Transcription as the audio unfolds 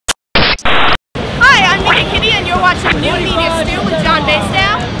watching New Media Stew with John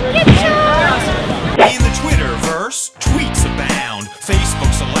Basedow. Get chunked! In the Twitterverse, tweets abound.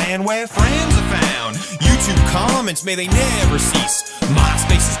 Facebook's a land where friends are found. YouTube comments, may they never cease.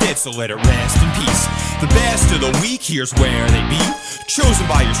 MySpace is dead, so let it rest in peace. The best of the week, here's where they be. Chosen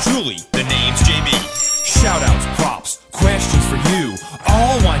by yours truly, the name's JB. Shoutouts, props, questions for you.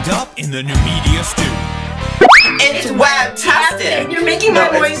 All wind up in the New Media Stew. It's web-tastic! You're making my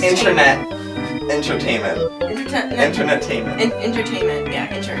voice it's internet. Entertainment. Entertainment. Entertainment, yeah,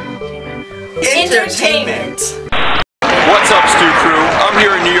 entertainment. Entertainment! What's up, Stew Crew? I'm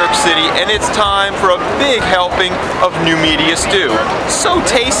here in New York City, and it's time for a big helping of New Media Stew. So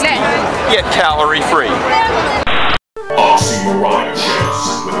tasty, yet calorie-free. Oxymoronic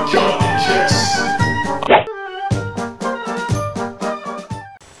Chat with John and Jess.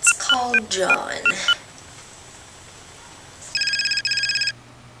 It's called John.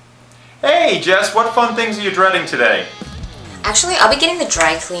 Hey, Jess, what fun things are you dreading today? Actually, I'll be getting the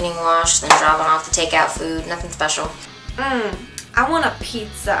dry cleaning wash, then dropping off the takeout food. Nothing special. I want a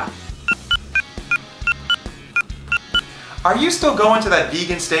pizza. Are you still going to that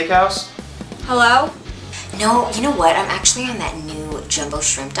vegan steakhouse? Hello? No, you know what? I'm actually on that new jumbo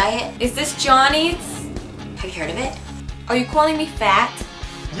shrimp diet. Is this Johnny's? Have you heard of it? Are you calling me fat?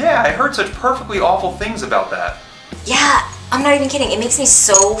 Yeah, I heard such perfectly awful things about that. Yeah, I'm not even kidding. It makes me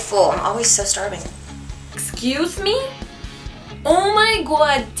so full. I'm always so starving. Excuse me? Oh my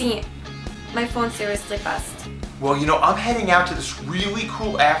god, damn. My phone seriously buzzed. Well, you know, I'm heading out to this really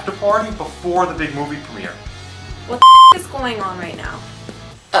cool after party before the big movie premiere. What the is going on right now?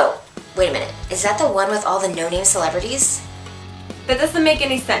 Oh, wait a minute. Is that the one with all the no-name celebrities? That doesn't make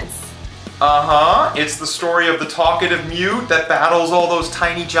any sense. Uh-huh. It's the story of the talkative mute that battles all those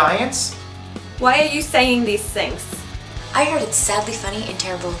tiny giants. Why are you saying these things? I heard it's sadly funny and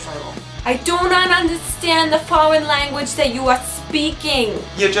terrible and horrible. I do not understand the foreign language that you are speaking.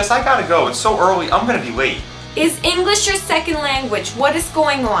 Yeah, Jess, I gotta go. It's so early, I'm gonna be late. Is English your second language? What is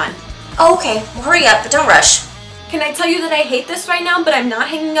going on? Oh, okay. Well, hurry up, but don't rush. Can I tell you that I hate this right now, but I'm not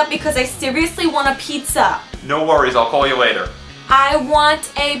hanging up because I seriously want a pizza. No worries, I'll call you later. I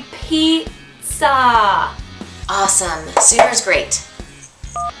want a pizza. Awesome. Sooner's great.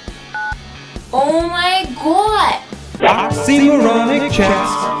 Oh my god. Oxymoronic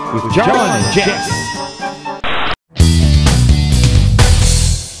Chat with John and Jess.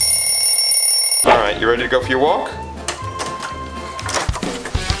 Alright, you ready to go for your walk?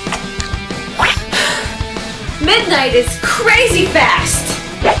 Midnight is crazy fast.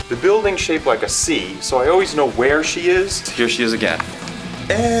 The building's shaped like a C, so I always know where she is. Here she is again.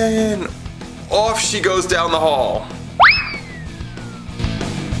 And off she goes down the hall.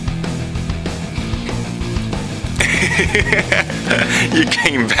 You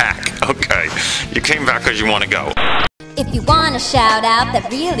came back. Okay. You came back because you want to go. If you want a shout out that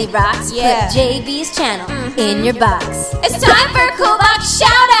really rocks, put JB's channel in your box. It's time for Cool Box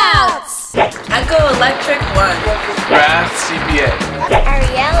shout outs! Echo Electric 1. Wrath CPA.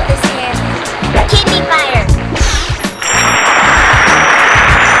 Ariel is here. Kidney fire.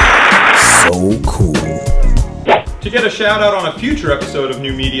 So cool. To get a shout out on a future episode of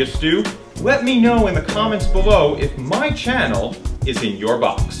New Media Stew, let me know in the comments below if my channel is in your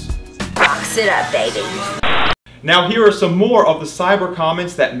box. Box it up, baby. Now here are some more of the cyber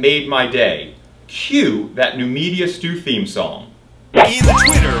comments that made my day. Cue that New Media Stew theme song. In the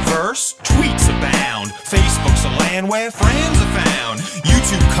Twitterverse, tweets abound. Facebook's a land where friends are found.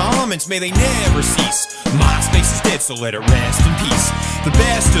 YouTube comments, may they never cease. MySpace is dead, so let it rest in peace. The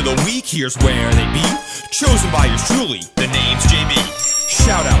best of the week, here's where they be. Chosen by yours truly, the name's JB.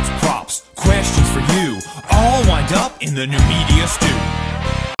 Shoutouts, props, questions for you. All wind up in the New Media Stew.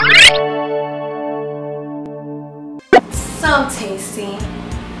 So tasty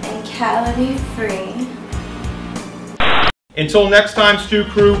and calorie free. Until next time, Stew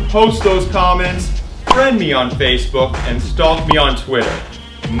Crew, post those comments, friend me on Facebook, and stalk me on Twitter.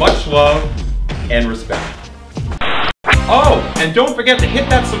 Much love and respect. Oh, and don't forget to hit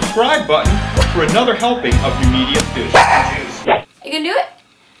that subscribe button for another helping of New Media Stew. You gonna do it?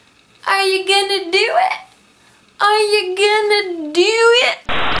 Are you gonna do it? Are you gonna do